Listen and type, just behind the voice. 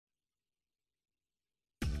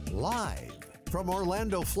Live from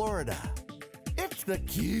Orlando, Florida, it's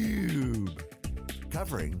theCUBE.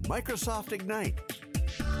 Covering Microsoft Ignite.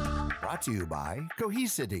 Brought to you by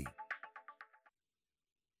Cohesity.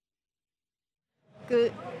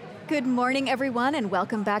 Good morning, everyone, and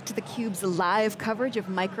welcome back to theCUBE's live coverage of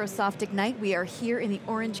Microsoft Ignite. We are here in the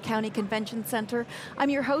Orange County Convention Center. I'm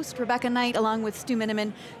your host, Rebecca Knight, along with Stu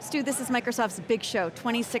Miniman. Stu, this is Microsoft's big show.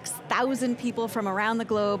 26,000 people from around the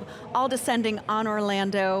globe, all descending on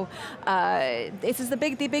Orlando. This is the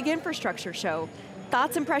big infrastructure show.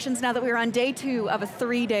 Thoughts, impressions now that we're on day 2 of a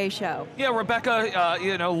 3-day show? Yeah, Rebecca,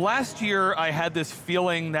 last year I had this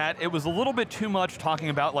feeling that it was a little bit too much talking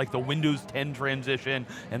about like the Windows 10 transition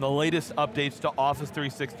and the latest updates to Office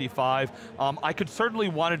 365. I could certainly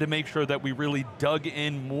wanted to make sure that we really dug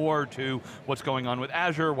in more to what's going on with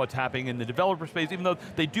Azure, what's happening in the developer space, even though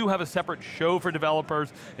they do have a separate show for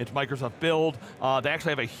developers. It's Microsoft Build. They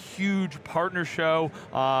actually have a huge partner show.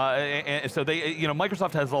 And so they,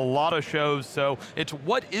 Microsoft has a lot of shows, so it's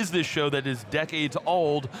what is this show that is decades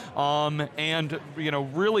old, and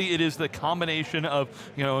really it is the combination of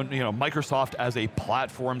Microsoft as a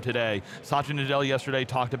platform today. Satya Nadella yesterday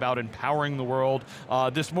talked about empowering the world.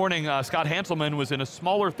 This morning, Scott Hanselman was in a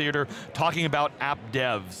smaller theater talking about app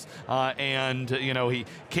devs, and he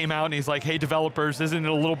came out and he's like, "Hey developers, isn't it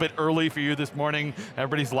a little bit early for you this morning?"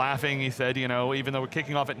 Everybody's laughing. He said, even though we're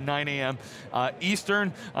kicking off at 9 a.m.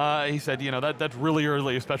 Eastern, he said, that's really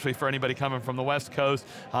early, especially for anybody coming from the West Coast.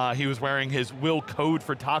 He was wearing his Will Code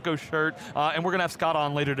for Taco shirt, and we're going to have Scott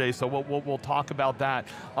on later today, so we'll talk about that.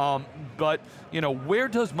 But where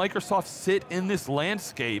does Microsoft sit in this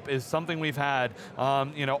landscape is something we've had.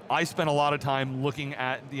 I spent a lot of time looking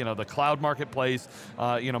at the cloud marketplace.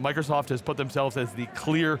 Microsoft has put themselves as the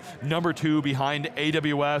clear number 2 behind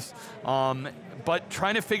AWS. But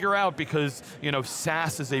trying to figure out, because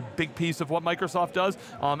SaaS is a big piece of what Microsoft does,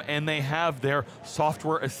 and they have their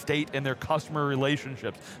software estate and their customer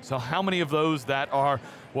relationships. So how many of those that are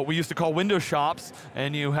what we used to call Windows shops,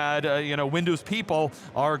 and you had Windows people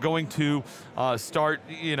are going to start,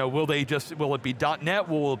 will it be .NET,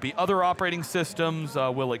 will it be other operating systems,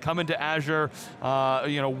 will it come into Azure,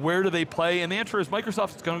 where do they play? And the answer is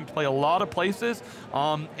Microsoft is going to play a lot of places,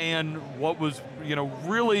 and what was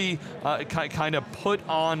really kind of put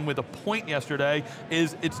on with a point yesterday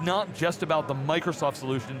is it's not just about the Microsoft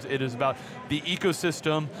solutions, it is about the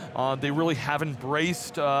ecosystem. They really have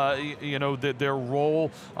embraced their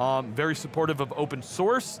role, very supportive of open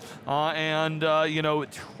source, and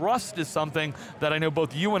trust is something that I know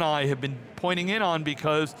both you and I have been pointing in on,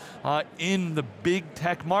 because in the big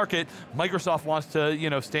tech market, Microsoft wants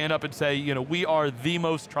to stand up and say, we are the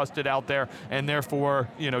most trusted out there, and therefore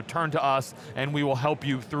turn to us and we will help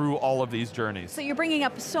you through all of these journeys. So you're bringing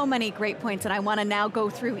up so many great points, and I want to now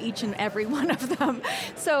go through each and every one of them.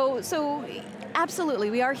 So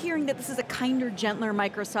absolutely, we are hearing that this is a kinder, gentler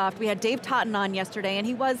Microsoft. We had Dave Totten on yesterday, and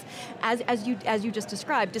he was, as you just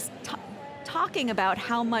described, just talking about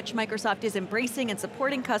how much Microsoft is embracing and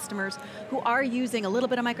supporting customers who are using a little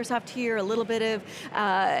bit of Microsoft here, a little bit of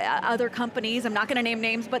other companies. I'm not going to name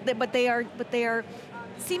names, but they are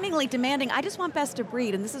seemingly demanding, I just want best of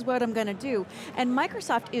breed, and this is what I'm going to do. And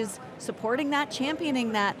Microsoft is supporting that,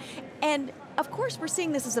 championing that, and of course we're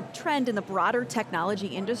seeing this as a trend in the broader technology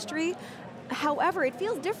industry. However, it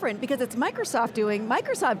feels different because it's Microsoft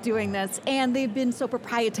doing this, and they've been so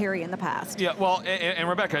proprietary in the past. Yeah, well, and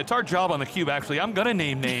Rebecca, it's our job on theCUBE, actually. I'm going to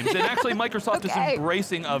name names, and actually Microsoft is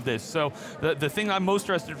embracing of this. So the thing I'm most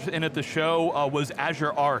interested in at the show was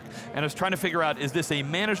Azure Arc, and I was trying to figure out, is this a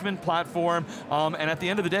management platform? And at the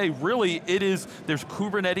end of the day, really, there's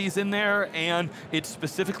Kubernetes in there, and it's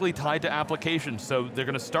specifically tied to applications. So they're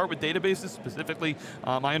going to start with databases, specifically,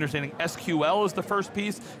 my understanding, SQL is the first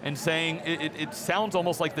piece, and saying, it sounds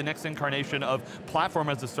almost like the next incarnation of platform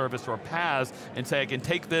as a service, or PaaS, and say I can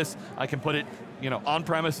take this, I can put it on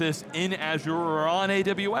premises, in Azure, or on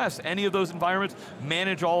AWS, any of those environments,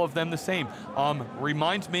 manage all of them the same.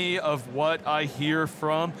 Reminds me of what I hear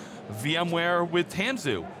from VMware with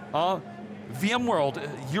Tanzu.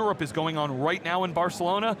 VMworld Europe is going on right now in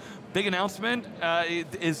Barcelona. Big announcement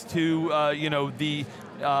is to the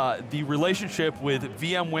relationship with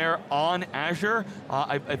VMware on Azure.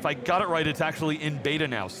 If I got it right, it's actually in beta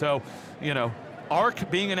now. So,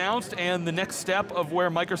 Arc being announced, and the next step of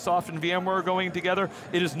where Microsoft and VMware are going together,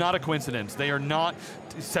 it is not a coincidence. They are not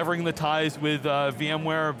severing the ties with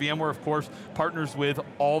VMware. VMware, of course, partners with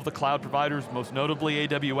all of the cloud providers, most notably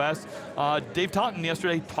AWS. Dave Totten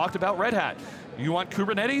yesterday talked about Red Hat. You want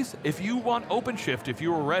Kubernetes? If you want OpenShift, if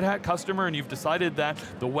you're a Red Hat customer and you've decided that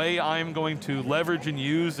the way I'm going to leverage and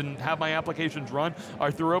use and have my applications run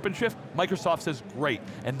are through OpenShift, Microsoft says great.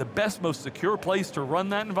 And the best, most secure place to run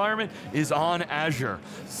that environment is on Azure.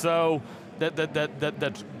 So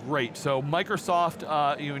that's great. So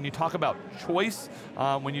Microsoft, when you talk about choice,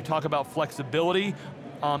 when you talk about flexibility,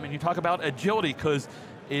 and you talk about agility, because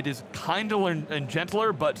it is kinder and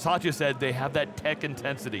gentler, but Satya said they have that tech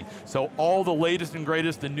intensity. So all the latest and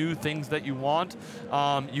greatest, the new things that you want,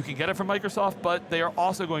 you can get it from Microsoft, but they are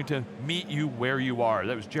also going to meet you where you are.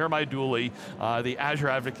 That was Jeremiah Dooley, the Azure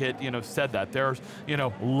advocate, said that. There's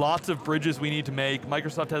lots of bridges we need to make.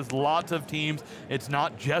 Microsoft has lots of teams. It's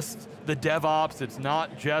not just the DevOps, it's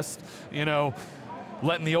not just,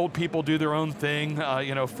 letting the old people do their own thing,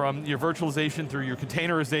 from your virtualization through your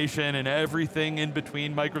containerization and everything in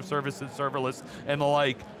between, microservices, serverless, and the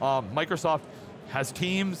like. Microsoft has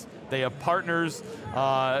teams, they have partners.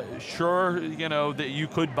 Sure, that you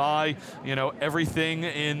could buy, everything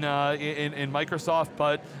in Microsoft,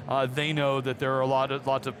 but they know that there are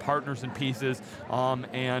lots of partners and pieces,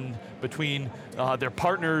 and between their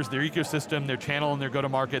partners, their ecosystem, their channel, and their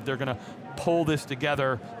go-to-market, they're going to pull this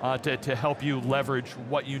together to help you leverage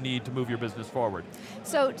what you need to move your business forward.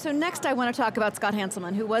 So next I want to talk about Scott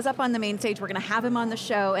Hanselman, who was up on the main stage. We're going to have him on the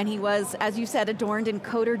show, and he was, as you said, adorned in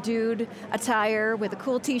Coder Dude attire with a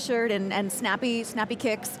cool t-shirt and snappy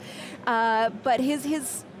kicks. But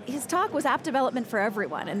his talk was app development for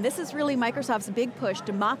everyone, and this is really Microsoft's big push,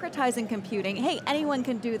 democratizing computing. Hey, anyone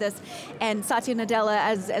can do this. And Satya Nadella,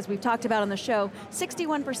 as we've talked about on the show,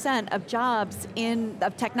 61% of jobs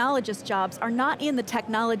of technologist jobs are not in the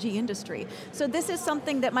technology industry. So this is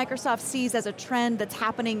something that Microsoft sees as a trend that's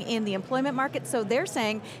happening in the employment market, so they're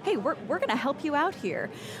saying, hey, we're going to help you out here.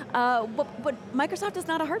 But Microsoft is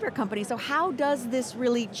not a hardware company, so how does this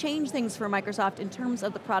really change things for Microsoft in terms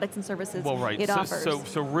of the products and services it offers?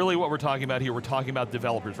 So really what we're talking about here, we're talking about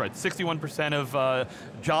developers, right? 61% of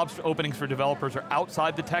jobs openings for developers are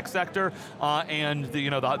outside the tech sector, and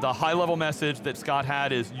the high level message that Scott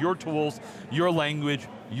had is your tools, your language,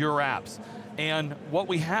 your apps. And what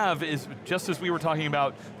we have is, just as we were talking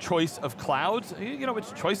about choice of clouds,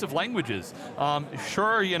 it's choice of languages.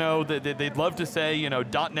 Sure, they'd love to say,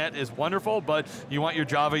 .NET is wonderful, but you want your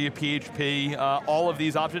Java, your PHP, all of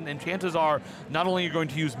these options, and chances are, not only are you going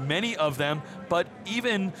to use many of them, but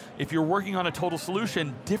even if you're working on a total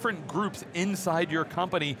solution, different groups inside your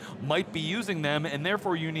company might be using them, and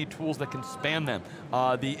therefore you need tools that can span them.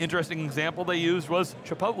 The interesting example they used was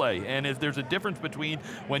Chipotle, and if there's a difference between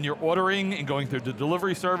when you're ordering and going through the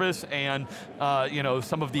delivery service and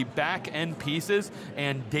some of the back end pieces,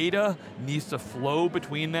 and data needs to flow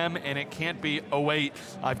between them, and it can't be, oh wait,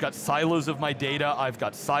 I've got silos of my data, I've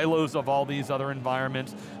got silos of all these other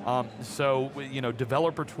environments. So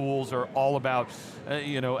developer tools are all about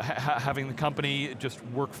having the company just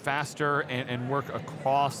work faster and work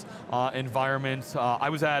across environments. I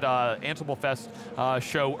was at Ansible Fest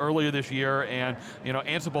show earlier this year, and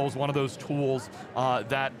Ansible is one of those tools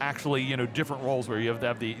that actually different roles where you have to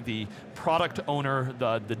have the product owner,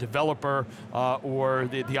 the developer, or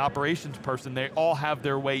the operations person. They all have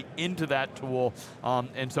their way into that tool,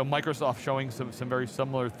 and so Microsoft showing some very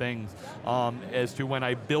similar things as to when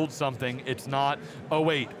I build something, it's not, oh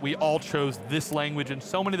wait, we all chose this language, and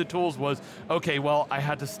so many of the tools was, okay, well, I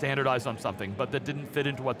had to standardize on something, but that didn't fit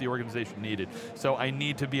into what the organization needed. So I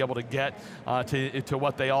need to be able to get to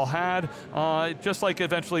what they all had, just like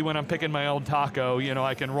eventually when I'm picking my own taco,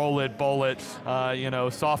 I can roll it, bowl it,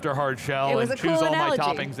 soft or hard shell, and choose all my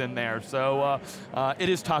toppings in there. So it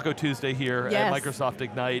is Taco Tuesday here at Microsoft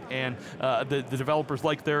Ignite, and the developers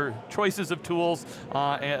like their choices of tools,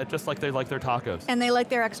 just like they like their tacos. And they like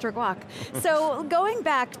their extra guac. So going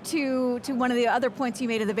back to one of the other points you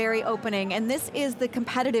made at the very opening, and this is the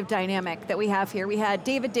competitive dynamic that we have here. We had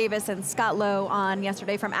David Davis and Scott Lowe on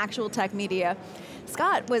yesterday from Actual Tech Media.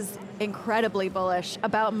 Scott was incredibly bullish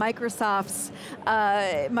about Microsoft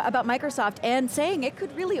and saying it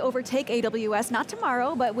could really overtake AWS, not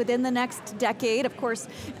tomorrow, but within the next decade. Of course,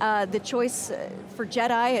 the choice for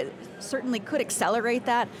Jedi certainly could accelerate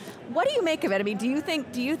that. What do you make of it? I mean, do you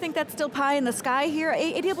think that's still pie in the sky here?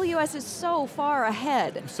 AWS is so far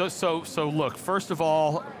ahead. So look, first of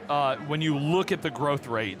all, when you look at the growth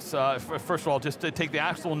rates, first of all, just to take the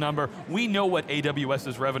actual number, we know what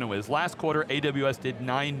AWS's revenue is. Last quarter, AWS did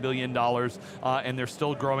 $9 billion, and they're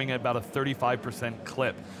still growing at about a 35%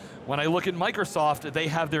 clip. when I look at Microsoft, they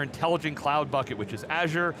have their intelligent cloud bucket, which is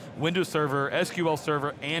Azure, Windows Server, SQL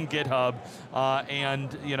Server, and GitHub, and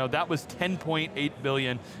that was 10.8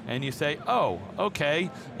 billion, and you say, oh, okay,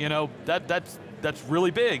 that's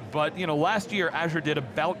really big, but last year Azure did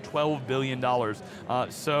about $12 billion.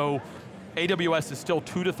 So AWS is still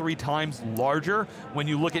 2 to 3 times larger when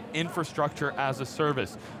you look at infrastructure as a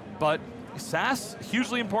service. But SaaS,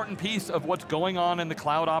 hugely important piece of what's going on in the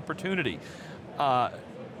cloud opportunity.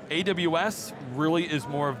 AWS really is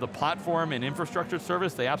more of the platform and infrastructure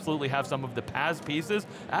service. They absolutely have some of the PaaS pieces.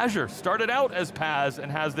 Azure started out as PaaS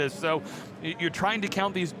and has this, so you're trying to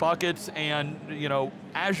count these buckets, and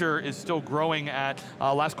Azure is still growing at,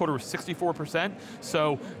 last quarter was 64%.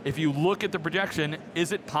 So if you look at the projection,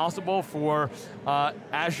 is it possible for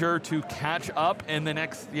Azure to catch up in the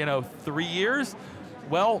next 3 years?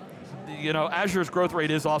 Well, Azure's growth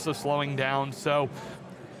rate is also slowing down, so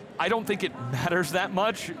I don't think it matters that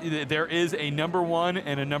much. There is a number 1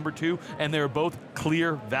 and a number 2, and they're both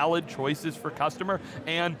clear, valid choices for customer.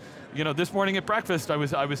 And this morning at breakfast, I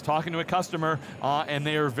was talking to a customer, and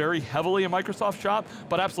they are very heavily a Microsoft shop,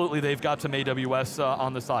 but absolutely they've got some AWS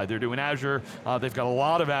on the side. They're doing Azure, they've got a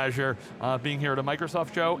lot of Azure being here at a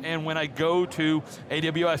Microsoft show, and when I go to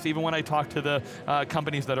AWS, even when I talk to the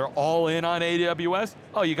companies that are all in on AWS,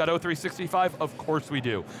 oh, you got O365? Of course we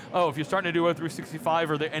do. Oh, if you're starting to do O365,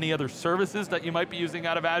 are there any other services that you might be using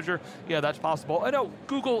out of Azure? Yeah, that's possible. I know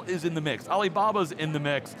Google is in the mix, Alibaba's in the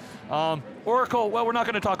mix. Oracle, well, we're not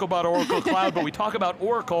going to talk about Oracle Cloud, but we talk about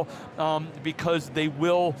Oracle because they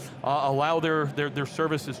will allow their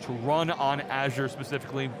services to run on Azure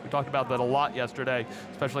specifically. We talked about that a lot yesterday,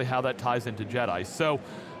 especially how that ties into Jedi. So,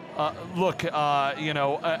 look,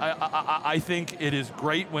 I think it is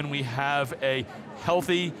great when we have a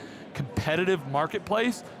healthy, competitive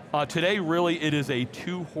marketplace. Today, really, it is a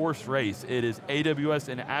 2-horse race. It is AWS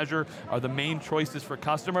and Azure are the main choices for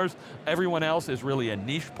customers. Everyone else is really a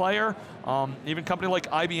niche player. Even a company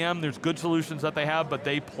like IBM, there's good solutions that they have, but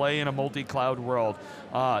they play in a multi-cloud world.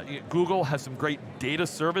 Google has some great data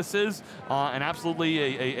services, and absolutely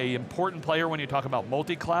a important player when you talk about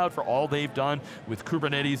multi-cloud for all they've done with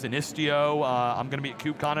Kubernetes and Istio. I'm going to be at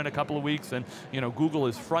KubeCon in a couple of weeks, and Google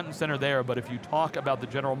is front and center there, but if you talk about the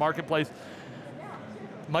general marketplace,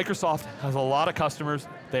 Microsoft has a lot of customers,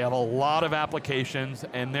 they have a lot of applications,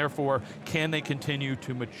 and therefore, can they continue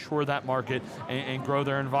to mature that market and grow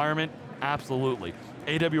their environment? Absolutely.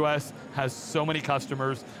 AWS has so many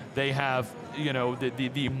customers, they have,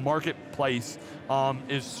 the marketplace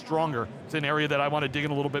is stronger. It's an area that I want to dig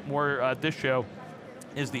in a little bit more at this show,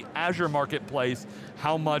 is the Azure marketplace,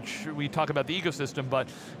 how much, we talk about the ecosystem, but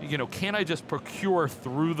can I just procure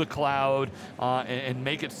through the cloud and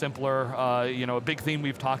make it simpler? A big theme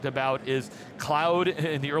we've talked about is cloud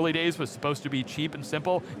in the early days was supposed to be cheap and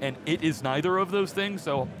simple, and it is neither of those things,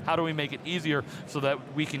 so how do we make it easier so that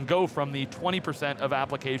we can go from the 20% of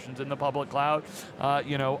applications in the public cloud,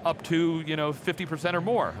 up to 50% or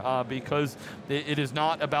more, because it is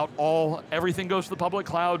not about everything goes to the public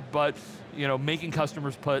cloud, but making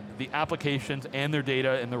customers put the applications and their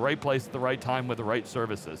data in the right place at the right time with the right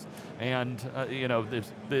services. And there's,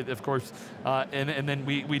 of course, and then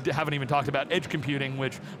we haven't even talked about edge computing,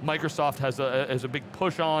 which Microsoft has a big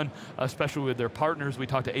push on, especially with their partners. We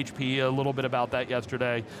talked to HP a little bit about that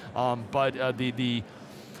yesterday, but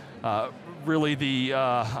really the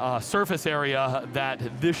surface area that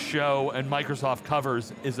this show and Microsoft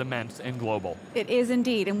covers is immense and global. It is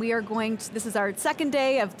indeed, and we are going to, this is our second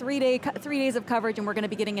day of 3 days of coverage, and we're going to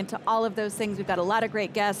be getting into all of those things. We've got a lot of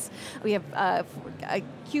great guests. We have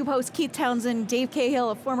CUBE host Keith Townsend, Dave Cahill,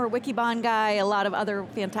 a former Wikibon guy, a lot of other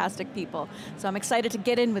fantastic people. So I'm excited to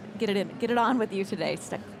get it on with you today.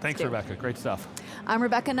 Thanks, Rebecca, great stuff. I'm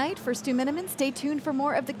Rebecca Knight for Stu Miniman. Stay tuned for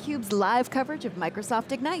more of theCUBE's live coverage of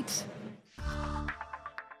Microsoft Ignite.